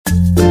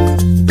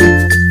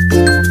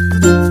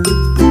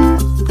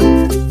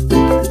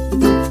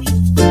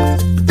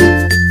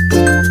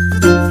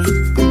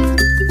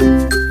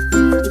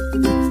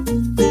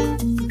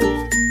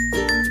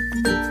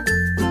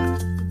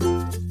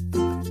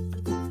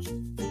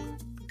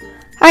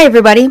Hi,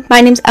 everybody.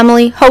 My name's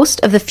Emily,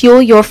 host of the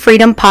Fuel Your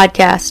Freedom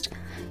podcast.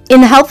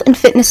 In the health and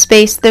fitness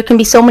space, there can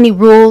be so many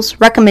rules,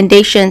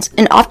 recommendations,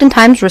 and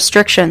oftentimes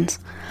restrictions.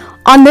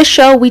 On this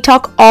show, we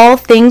talk all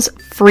things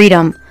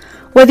freedom.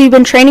 Whether you've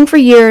been training for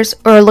years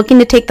or are looking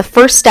to take the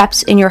first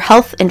steps in your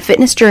health and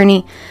fitness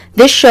journey,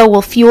 this show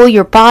will fuel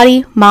your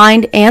body,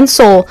 mind, and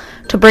soul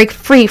to break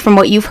free from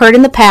what you've heard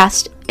in the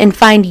past and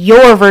find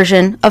your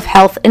version of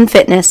health and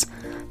fitness,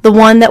 the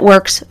one that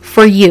works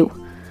for you.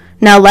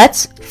 Now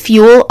let's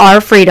fuel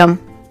our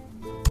freedom.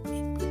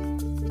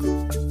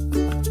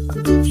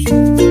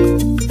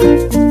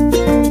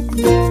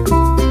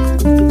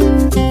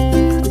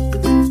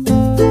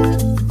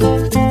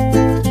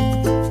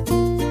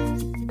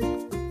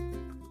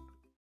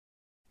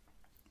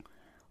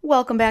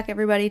 Welcome back,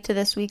 everybody, to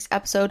this week's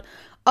episode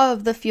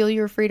of the Fuel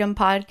Your Freedom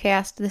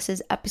podcast. This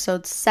is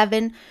episode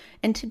 7,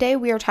 and today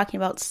we are talking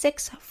about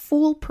 6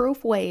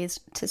 foolproof ways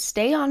to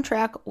stay on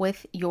track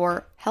with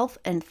your health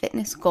and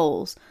fitness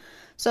goals.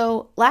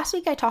 So last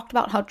week I talked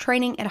about how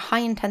training at a high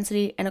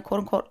intensity and a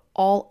quote-unquote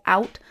all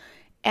out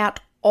at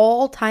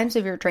all times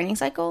of your training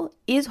cycle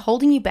is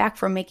holding you back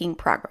from making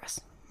progress,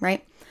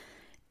 right?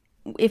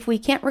 If we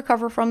can't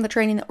recover from the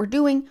training that we're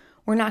doing,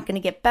 we're not going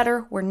to get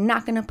better. We're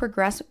not going to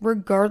progress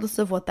regardless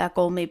of what that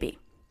goal may be.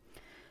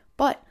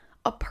 But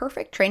a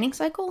perfect training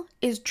cycle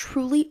is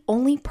truly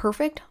only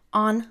perfect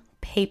on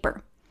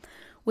paper.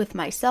 With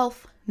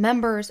myself,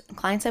 members, and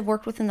clients I've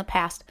worked with in the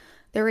past,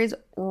 there is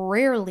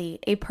rarely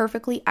a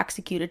perfectly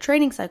executed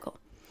training cycle.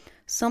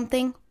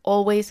 Something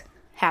always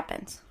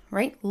happens,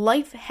 right?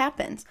 Life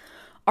happens.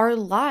 Our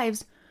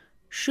lives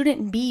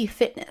shouldn't be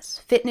fitness.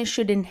 Fitness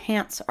should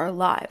enhance our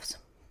lives.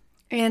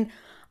 And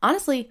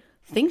honestly,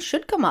 things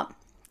should come up.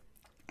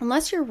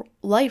 Unless your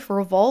life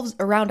revolves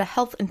around a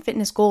health and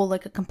fitness goal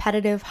like a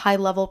competitive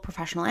high-level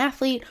professional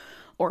athlete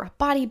or a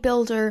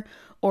bodybuilder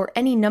or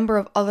any number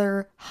of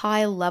other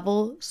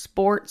high-level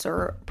sports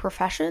or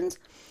professions,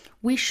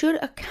 we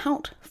should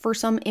account for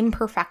some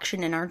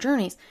imperfection in our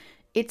journeys.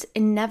 It's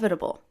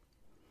inevitable.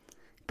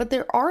 But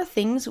there are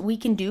things we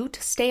can do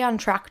to stay on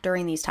track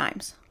during these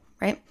times,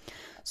 right?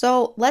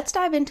 So let's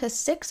dive into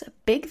 6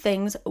 big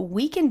things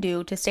we can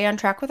do to stay on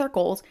track with our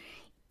goals,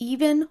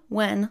 even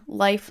when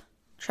life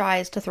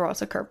tries to throw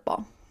us a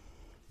curveball.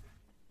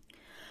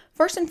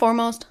 First and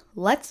foremost,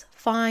 let's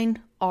find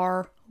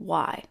our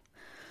why.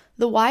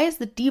 The why is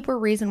the deeper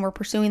reason we're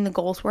pursuing the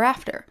goals we're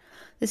after.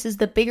 This is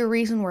the bigger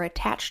reason we're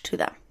attached to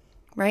them,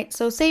 right?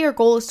 So say your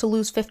goal is to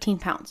lose 15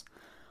 pounds.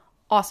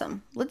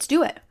 Awesome, let's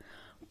do it.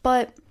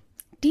 But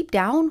deep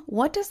down,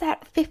 what does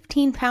that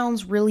 15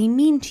 pounds really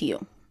mean to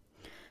you?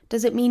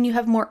 Does it mean you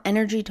have more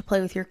energy to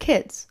play with your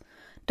kids?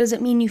 Does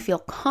it mean you feel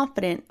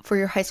confident for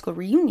your high school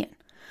reunion?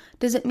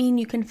 Does it mean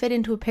you can fit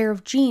into a pair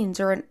of jeans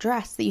or a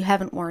dress that you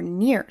haven't worn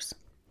in years?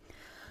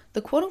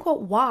 The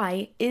quote-unquote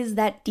why is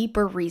that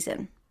deeper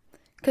reason.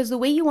 Because the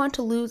weight you want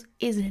to lose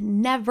is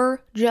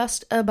never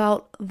just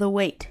about the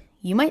weight.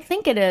 You might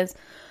think it is,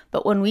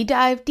 but when we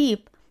dive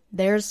deep,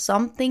 there's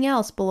something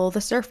else below the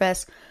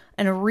surface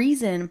and a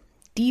reason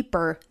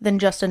deeper than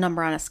just a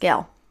number on a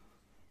scale.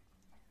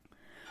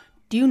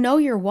 Do you know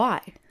your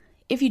why?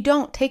 If you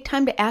don't, take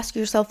time to ask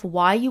yourself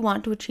why you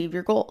want to achieve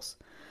your goals.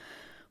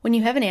 When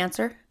you have an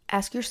answer,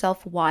 ask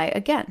yourself why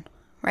again,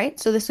 right?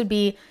 So this would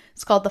be,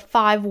 it's called the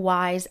 5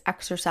 whys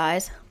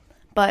exercise.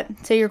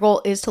 But say your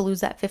goal is to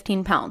lose that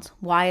 15 pounds.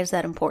 Why is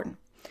that important?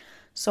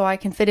 So I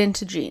can fit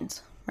into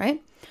jeans,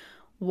 right?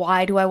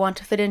 Why do I want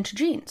to fit into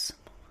jeans?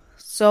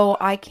 So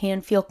I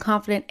can feel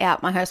confident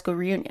at my high school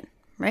reunion,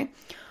 right?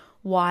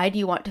 Why do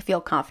you want to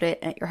feel confident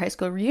at your high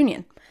school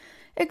reunion?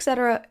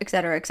 Etc.,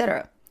 etc.,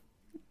 etc.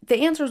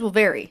 The answers will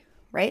vary,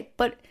 right?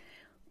 But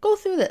go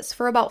through this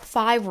for about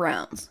 5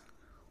 rounds.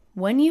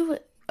 When you've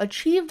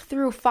achieved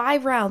through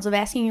 5 rounds of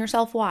asking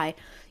yourself why,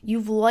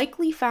 you've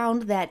likely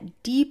found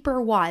that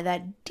deeper why,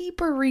 that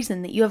deeper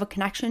reason that you have a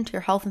connection to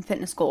your health and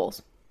fitness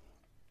goals.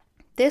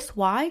 This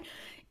why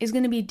is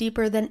going to be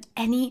deeper than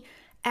any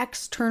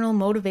external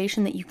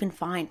motivation that you can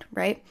find,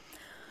 right?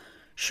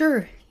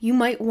 Sure, you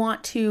might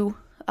want to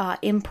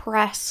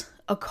impress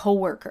a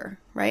coworker,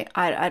 right?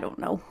 I don't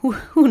know.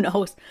 Who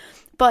knows?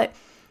 But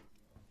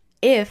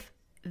if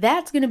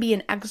that's going to be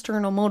an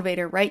external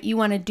motivator, right? You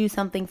want to do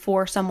something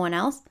for someone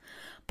else,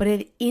 but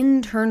if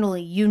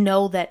internally you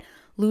know that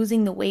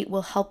losing the weight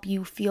will help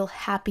you feel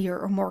happier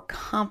or more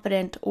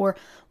confident or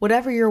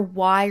whatever your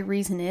why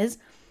reason is,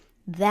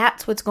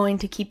 that's what's going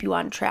to keep you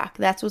on track.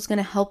 That's what's going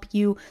to help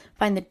you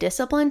find the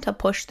discipline to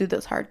push through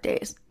those hard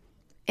days.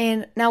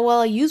 And now while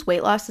I use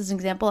weight loss as an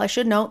example, I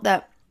should note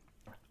that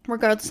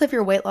regardless of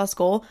your weight loss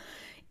goal,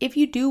 if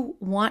you do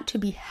want to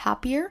be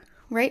happier,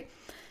 right?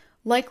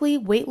 Likely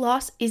weight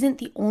loss isn't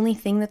the only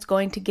thing that's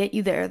going to get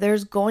you there.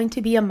 There's going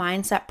to be a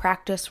mindset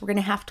practice. We're going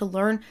to have to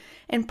learn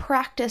and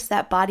practice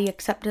that body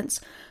acceptance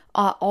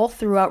all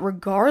throughout,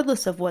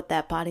 regardless of what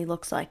that body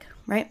looks like,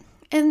 right?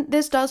 And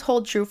this does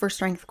hold true for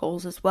strength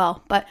goals as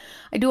well. But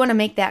I do want to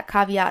make that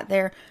caveat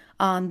there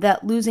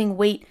that losing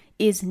weight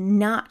is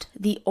not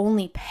the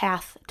only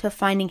path to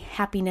finding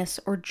happiness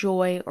or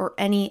joy or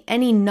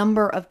any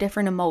number of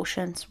different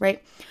emotions,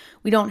 right?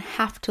 We don't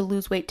have to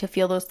lose weight to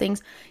feel those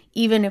things,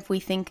 even if we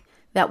think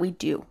that we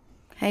do.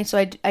 Okay,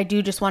 so I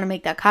do just want to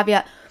make that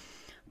caveat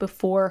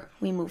before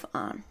we move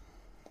on.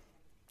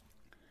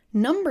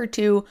 Number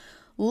 2,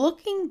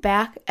 looking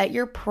back at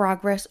your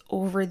progress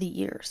over the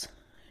years.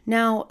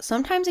 Now,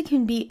 sometimes it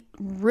can be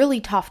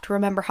really tough to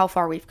remember how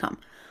far we've come,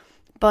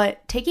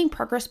 but taking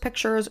progress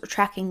pictures or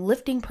tracking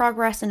lifting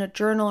progress in a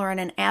journal or in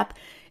an app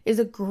is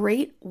a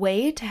great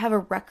way to have a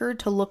record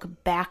to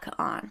look back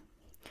on.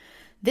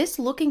 This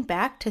looking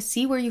back to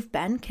see where you've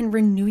been can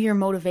renew your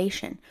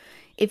motivation.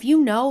 If you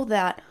know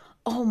that,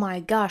 oh my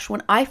gosh,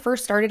 when I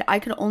first started, I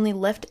could only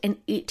lift an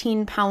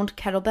 18-pound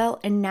kettlebell,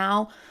 and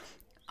now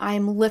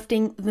I'm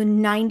lifting the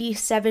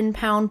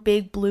 97-pound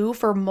Big Blue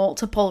for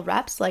multiple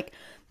reps, like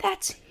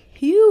that's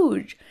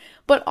huge.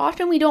 But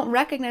often we don't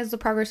recognize the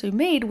progress we've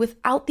made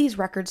without these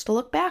records to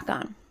look back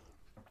on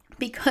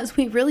because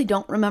we really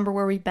don't remember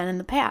where we've been in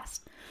the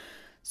past.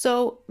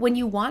 So when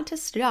you want to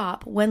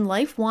stop, when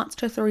life wants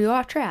to throw you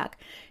off track,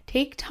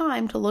 take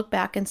time to look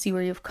back and see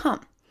where you've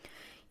come.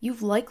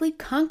 You've likely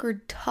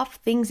conquered tough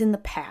things in the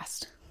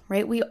past,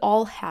 right? We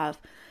all have.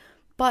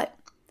 But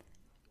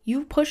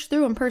you pushed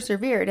through and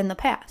persevered in the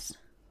past.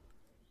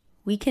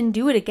 We can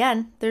do it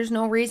again. There's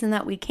no reason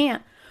that we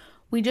can't.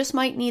 We just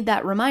might need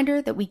that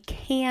reminder that we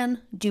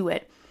can do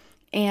it.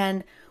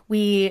 And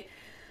we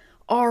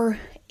are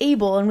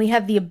able and we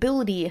have the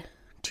ability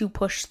to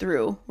push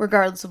through,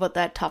 regardless of what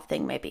that tough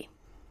thing may be.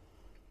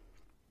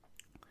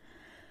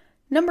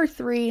 Number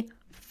 3,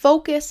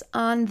 focus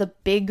on the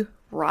big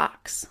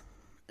rocks.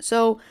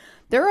 So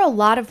there are a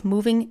lot of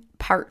moving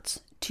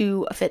parts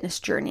to a fitness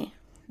journey.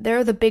 There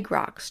are the big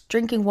rocks: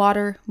 drinking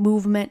water,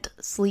 movement,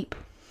 sleep.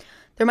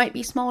 There might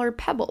be smaller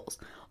pebbles,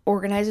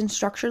 organized and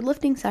structured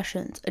lifting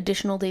sessions,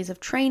 additional days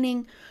of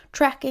training,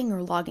 tracking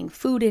or logging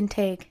food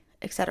intake,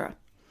 etc.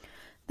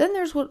 Then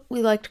there's what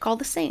we like to call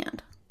the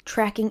sand: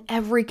 tracking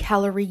every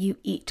calorie you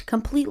eat,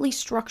 completely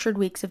structured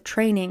weeks of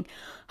training,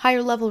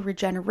 higher level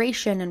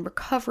regeneration and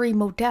recovery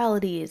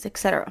modalities,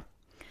 etc.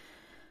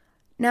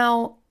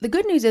 Now, the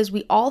good news is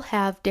we all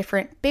have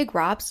different big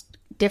rocks,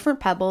 different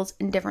pebbles,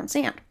 and different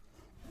sand.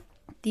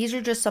 These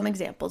are just some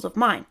examples of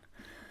mine.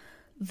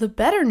 The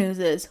better news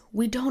is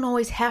we don't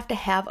always have to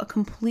have a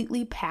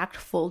completely packed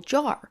full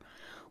jar.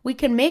 We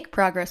can make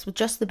progress with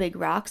just the big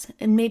rocks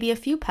and maybe a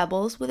few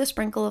pebbles with a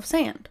sprinkle of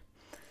sand.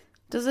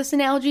 Does this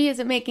analogy, is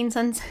it making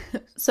sense?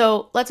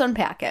 So let's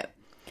unpack it.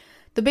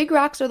 The big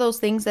rocks are those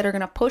things that are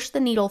going to push the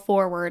needle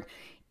forward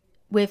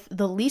with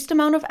the least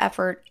amount of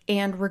effort,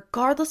 and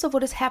regardless of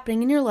what is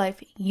happening in your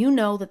life, you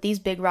know that these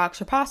big rocks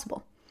are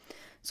possible.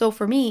 So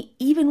for me,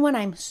 even when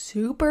I'm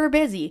super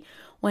busy,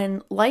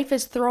 when life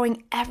is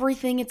throwing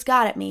everything it's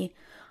got at me,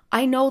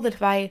 I know that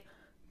if I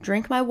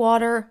drink my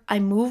water, I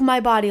move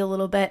my body a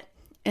little bit,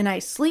 and I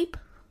sleep,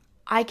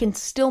 I can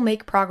still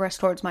make progress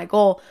towards my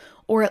goal,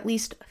 or at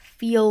least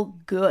feel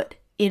good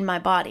in my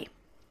body,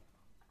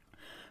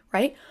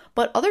 right?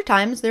 But other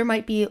times there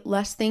might be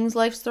less things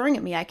life's throwing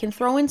at me. I can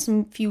throw in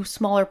some few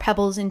smaller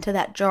pebbles into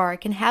that jar. I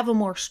can have a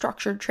more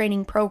structured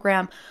training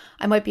program.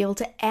 I might be able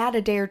to add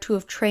a day or two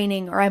of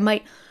training, or I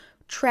might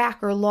track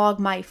or log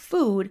my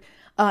food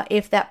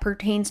if that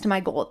pertains to my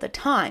goal at the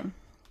time.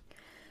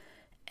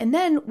 And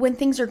then when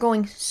things are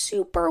going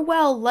super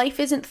well, life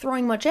isn't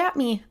throwing much at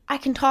me, I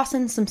can toss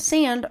in some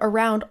sand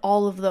around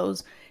all of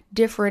those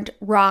different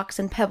rocks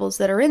and pebbles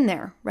that are in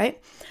there, right?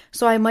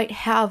 So I might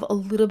have a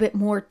little bit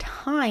more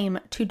time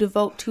to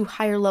devote to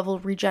higher level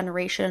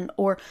regeneration,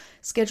 or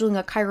scheduling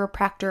a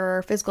chiropractor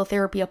or physical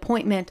therapy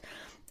appointment,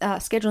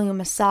 scheduling a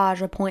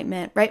massage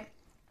appointment, right?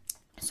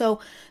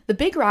 So the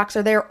big rocks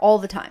are there all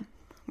the time,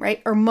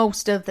 right? Or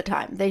most of the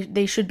time.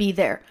 They should be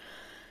there.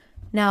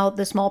 Now,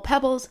 the small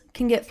pebbles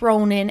can get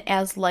thrown in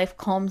as life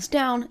calms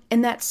down,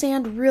 and that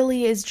sand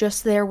really is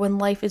just there when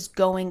life is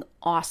going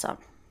awesome,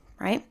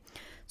 right?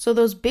 So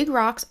those big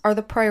rocks are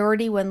the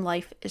priority when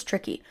life is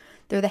tricky.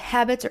 They're the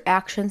habits or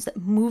actions that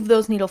move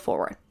those needle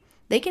forward.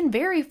 They can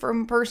vary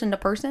from person to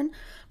person,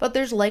 but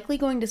there's likely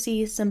going to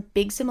see some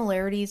big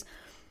similarities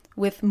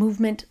with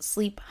movement,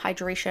 sleep,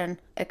 hydration,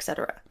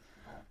 etc.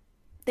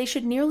 They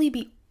should nearly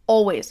be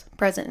always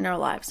present in our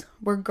lives,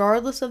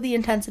 regardless of the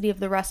intensity of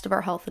the rest of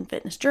our health and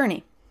fitness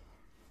journey.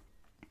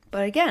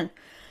 But again,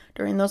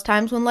 during those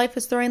times when life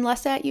is throwing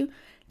less at you,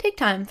 take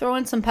time, throw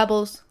in some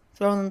pebbles,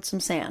 throw in some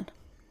sand.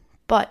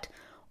 But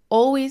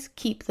always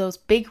keep those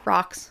big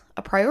rocks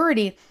a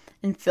priority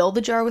and fill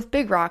the jar with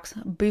big rocks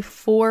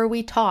before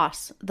we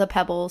toss the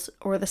pebbles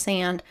or the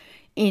sand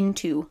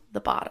into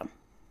the bottom.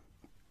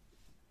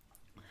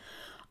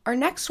 Our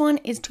next one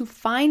is to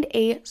find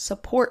a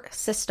support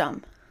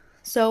system.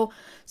 So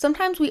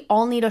sometimes we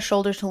all need a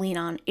shoulder to lean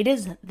on. It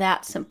is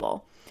that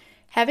simple.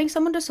 Having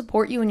someone to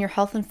support you in your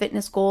health and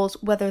fitness goals,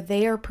 whether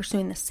they are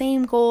pursuing the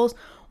same goals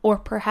or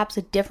perhaps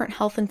a different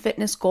health and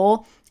fitness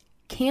goal,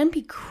 can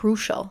be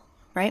crucial,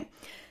 right?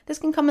 This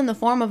can come in the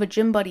form of a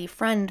gym buddy,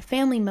 friend,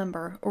 family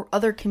member, or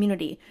other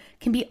community. It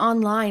can be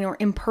online or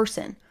in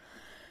person.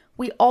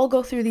 We all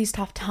go through these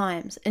tough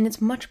times, and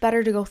it's much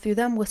better to go through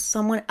them with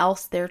someone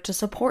else there to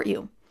support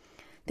you.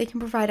 They can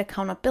provide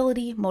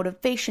accountability,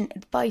 motivation,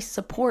 advice,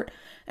 support,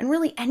 and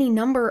really any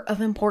number of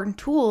important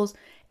tools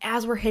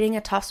as we're hitting a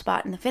tough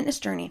spot in the fitness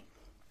journey.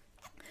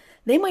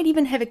 They might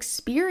even have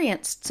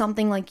experienced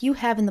something like you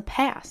have in the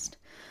past.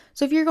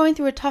 So if you're going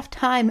through a tough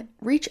time,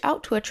 reach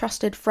out to a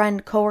trusted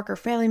friend, coworker,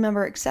 family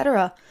member,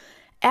 etc.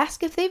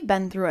 Ask if they've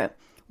been through it.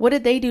 What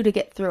did they do to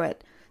get through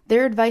it?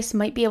 Their advice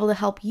might be able to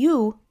help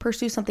you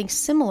pursue something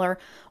similar,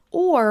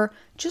 or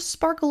just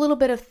spark a little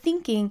bit of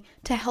thinking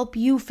to help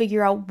you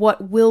figure out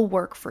what will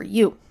work for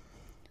you.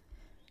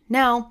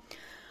 Now,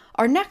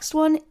 our next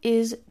one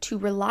is to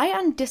rely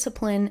on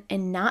discipline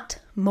and not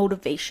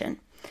motivation.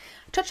 I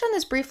touched on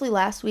this briefly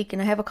last week,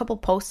 and I have a couple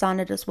posts on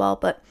it as well,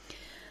 but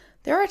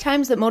there are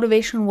times that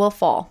motivation will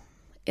fall.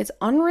 It's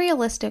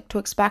unrealistic to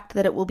expect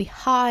that it will be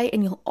high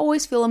and you'll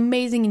always feel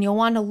amazing and you'll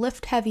want to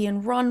lift heavy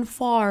and run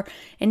far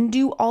and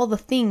do all the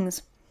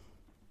things.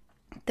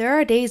 There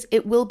are days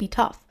it will be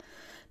tough.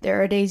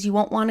 There are days you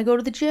won't want to go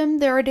to the gym.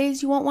 There are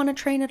days you won't want to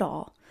train at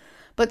all.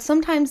 But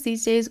sometimes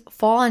these days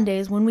fall on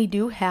days when we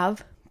do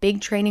have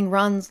big training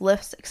runs,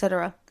 lifts,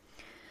 etc.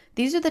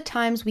 These are the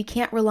times we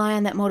can't rely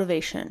on that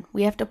motivation.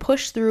 We have to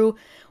push through.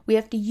 We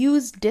have to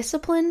use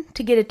discipline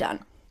to get it done.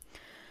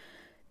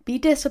 Be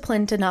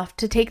disciplined enough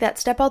to take that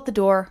step out the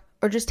door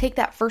or just take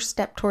that first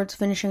step towards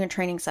finishing a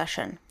training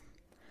session.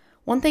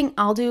 One thing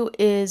I'll do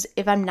is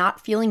if I'm not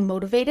feeling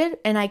motivated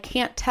and I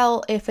can't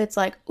tell if it's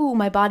like, ooh,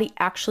 my body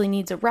actually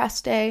needs a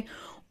rest day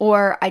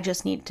or I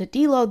just need to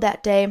deload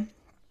that day,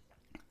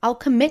 I'll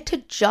commit to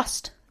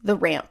just the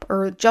ramp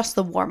or just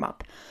the warm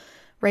up,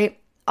 right?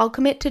 I'll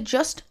commit to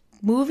just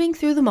moving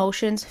through the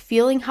motions,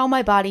 feeling how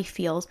my body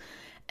feels.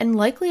 And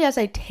likely as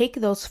I take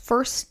those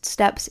first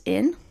steps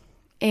in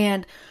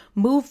and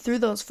move through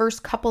those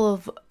first couple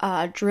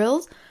of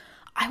drills,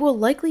 I will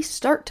likely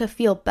start to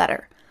feel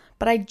better.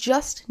 But I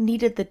just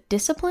needed the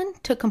discipline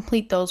to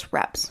complete those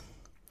reps.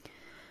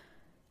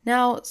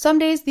 Now, some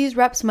days these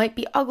reps might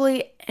be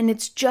ugly and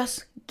it's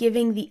just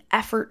giving the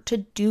effort to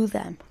do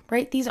them,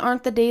 right? These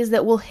aren't the days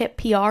that we'll hit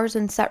PRs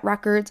and set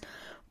records,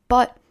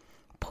 but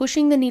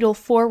pushing the needle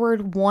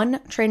forward one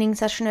training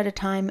session at a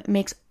time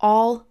makes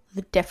all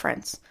the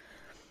difference.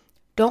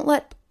 Don't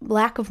let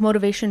lack of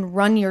motivation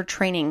run your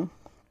training.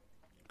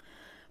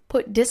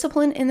 Put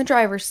discipline in the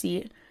driver's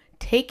seat,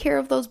 take care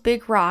of those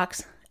big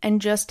rocks, and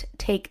just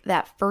take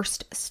that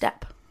first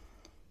step.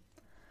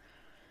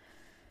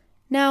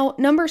 Now,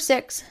 number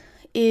 6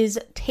 is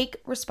take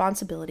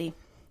responsibility.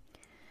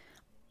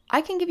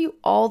 I can give you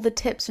all the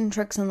tips and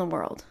tricks in the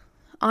world.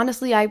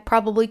 Honestly, I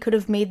probably could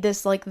have made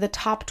this like the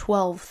top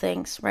 12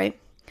 things, right?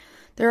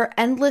 There are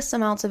endless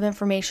amounts of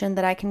information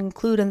that I can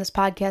include in this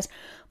podcast,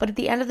 but at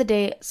the end of the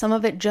day, some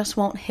of it just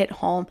won't hit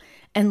home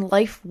and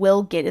life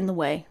will get in the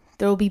way.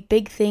 There will be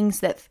big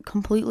things that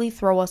completely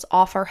throw us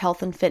off our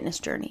health and fitness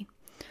journey.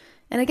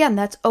 And again,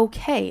 that's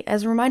okay.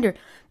 As a reminder,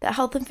 that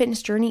health and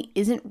fitness journey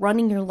isn't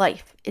running your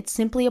life. It's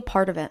simply a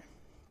part of it.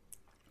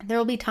 There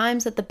will be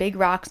times that the big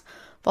rocks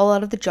fall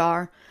out of the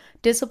jar,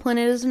 discipline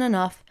isn't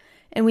enough,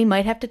 and we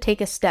might have to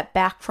take a step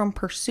back from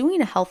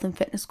pursuing a health and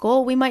fitness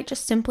goal. We might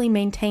just simply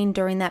maintain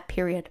during that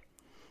period.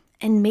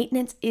 And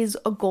maintenance is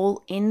a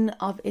goal in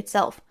of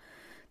itself.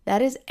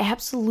 That is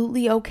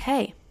absolutely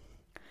okay.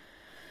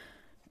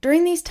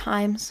 During these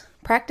times,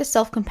 practice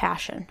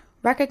self-compassion.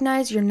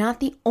 Recognize you're not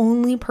the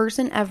only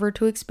person ever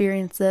to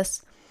experience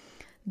this.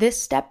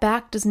 This step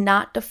back does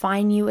not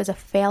define you as a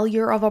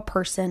failure of a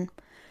person,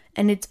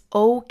 and it's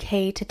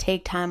okay to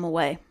take time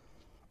away.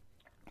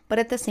 But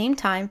at the same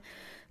time,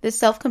 this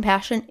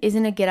self-compassion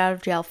isn't a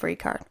get-out-of-jail-free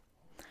card.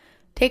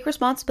 Take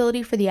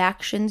responsibility for the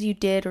actions you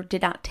did or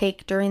did not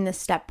take during this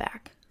step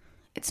back.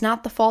 It's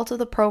not the fault of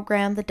the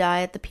program, the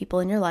diet, the people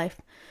in your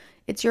life.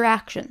 It's your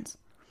actions.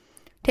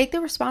 Take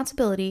the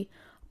responsibility,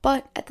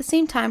 but at the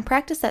same time,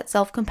 practice that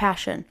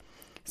self-compassion.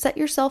 Set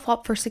yourself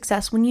up for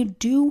success when you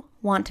do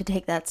want to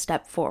take that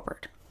step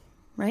forward,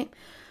 right?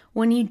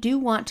 When you do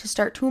want to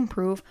start to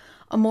improve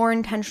a more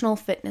intentional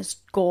fitness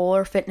goal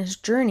or fitness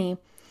journey,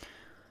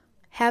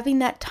 having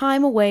that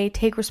time away,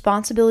 take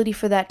responsibility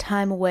for that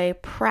time away,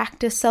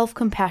 practice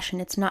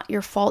self-compassion. It's not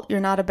your fault. You're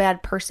not a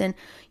bad person.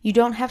 You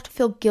don't have to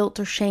feel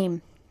guilt or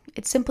shame.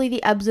 It's simply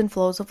the ebbs and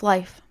flows of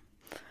life.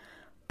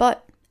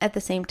 But at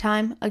the same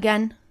time,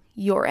 again,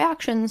 your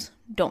actions,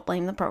 don't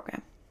blame the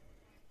program.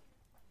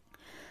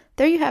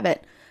 There you have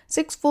it.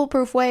 6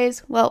 foolproof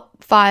ways,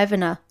 5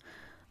 and an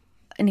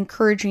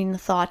encouraging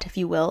thought, if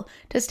you will,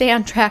 to stay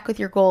on track with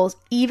your goals,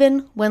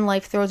 even when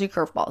life throws you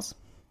curveballs.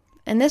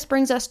 And this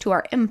brings us to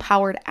our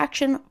empowered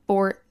action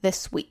for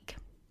this week.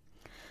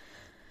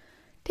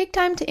 Take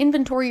time to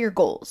inventory your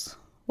goals.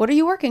 What are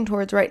you working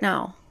towards right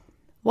now?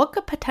 What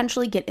could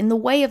potentially get in the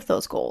way of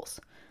those goals?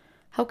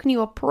 How can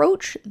you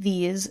approach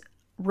these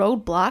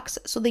roadblocks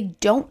so they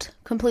don't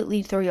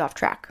completely throw you off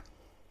track?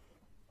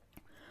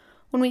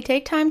 When we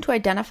take time to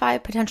identify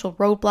potential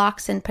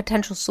roadblocks and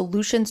potential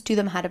solutions to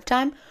them ahead of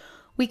time,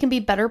 we can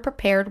be better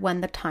prepared when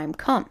the time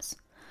comes.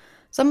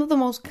 Some of the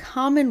most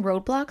common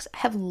roadblocks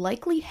have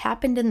likely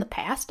happened in the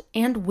past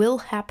and will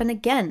happen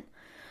again.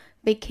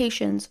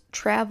 Vacations,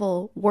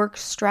 travel, work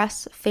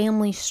stress,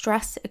 family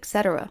stress,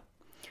 etc.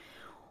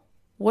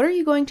 What are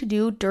you going to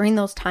do during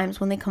those times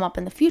when they come up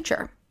in the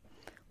future?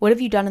 What have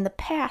you done in the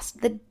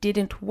past that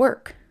didn't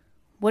work?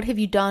 What have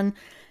you done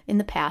in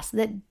the past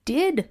that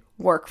did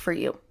work for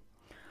you?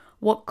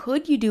 What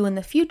could you do in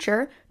the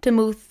future to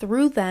move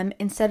through them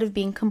instead of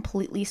being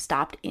completely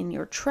stopped in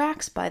your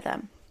tracks by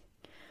them?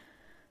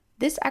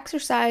 This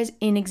exercise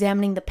in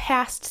examining the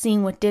past,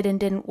 seeing what did and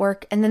didn't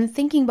work, and then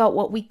thinking about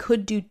what we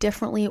could do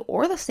differently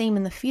or the same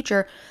in the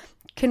future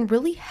can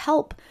really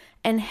help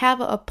and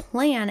have a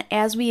plan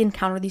as we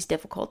encounter these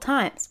difficult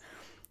times.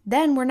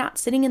 Then we're not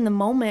sitting in the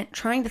moment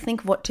trying to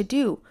think of what to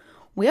do.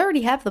 We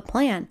already have the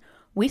plan.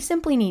 We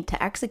simply need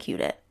to execute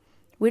it.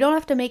 We don't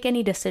have to make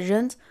any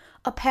decisions.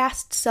 A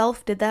past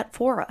self did that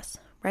for us,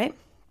 right?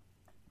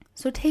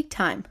 So take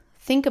time.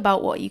 Think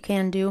about what you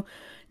can do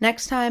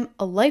next time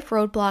a life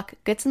roadblock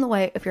gets in the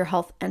way of your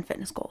health and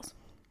fitness goals.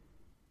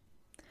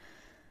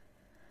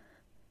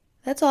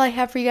 That's all I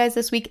have for you guys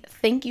this week.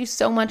 Thank you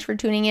so much for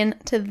tuning in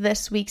to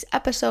this week's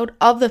episode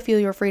of the Fuel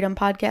Your Freedom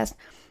podcast.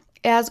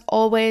 As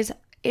always,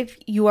 if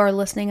you are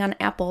listening on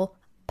Apple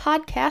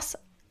Podcasts,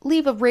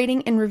 leave a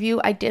rating and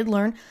review. I did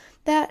learn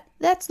that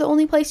that's the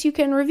only place you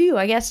can review.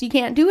 I guess you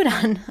can't do it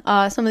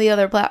on some of the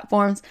other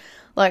platforms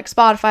like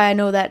Spotify. I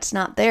know that's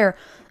not there.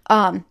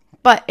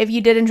 But if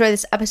you did enjoy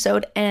this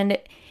episode and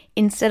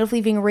instead of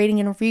leaving a rating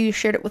and review, you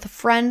shared it with a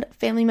friend,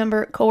 family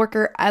member,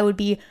 coworker, I would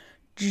be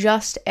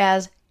just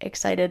as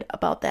excited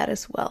about that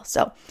as well.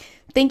 So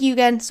thank you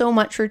again so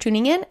much for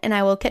tuning in, and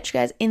I will catch you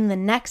guys in the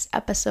next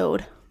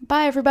episode.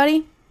 Bye,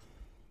 everybody.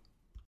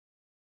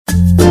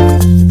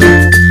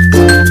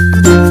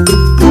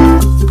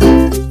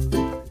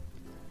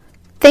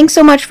 Thanks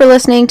so much for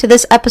listening to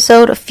this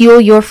episode of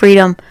Fuel Your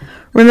Freedom.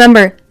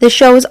 Remember, this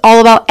show is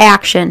all about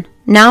action.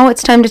 Now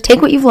it's time to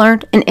take what you've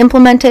learned and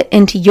implement it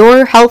into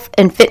your health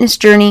and fitness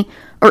journey,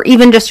 or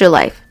even just your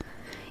life.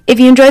 If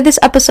you enjoyed this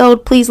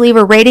episode, please leave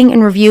a rating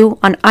and review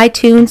on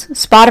iTunes,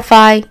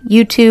 Spotify,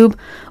 YouTube,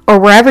 or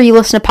wherever you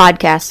listen to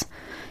podcasts.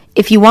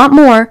 If you want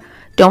more,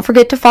 don't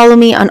forget to follow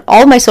me on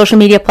all my social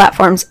media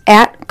platforms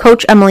at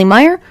Coach Emily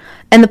Meyer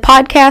and the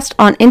podcast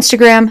on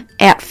Instagram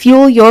at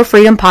Fuel Your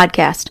Freedom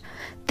Podcast.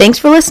 Thanks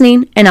for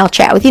listening, and I'll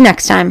chat with you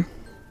next time.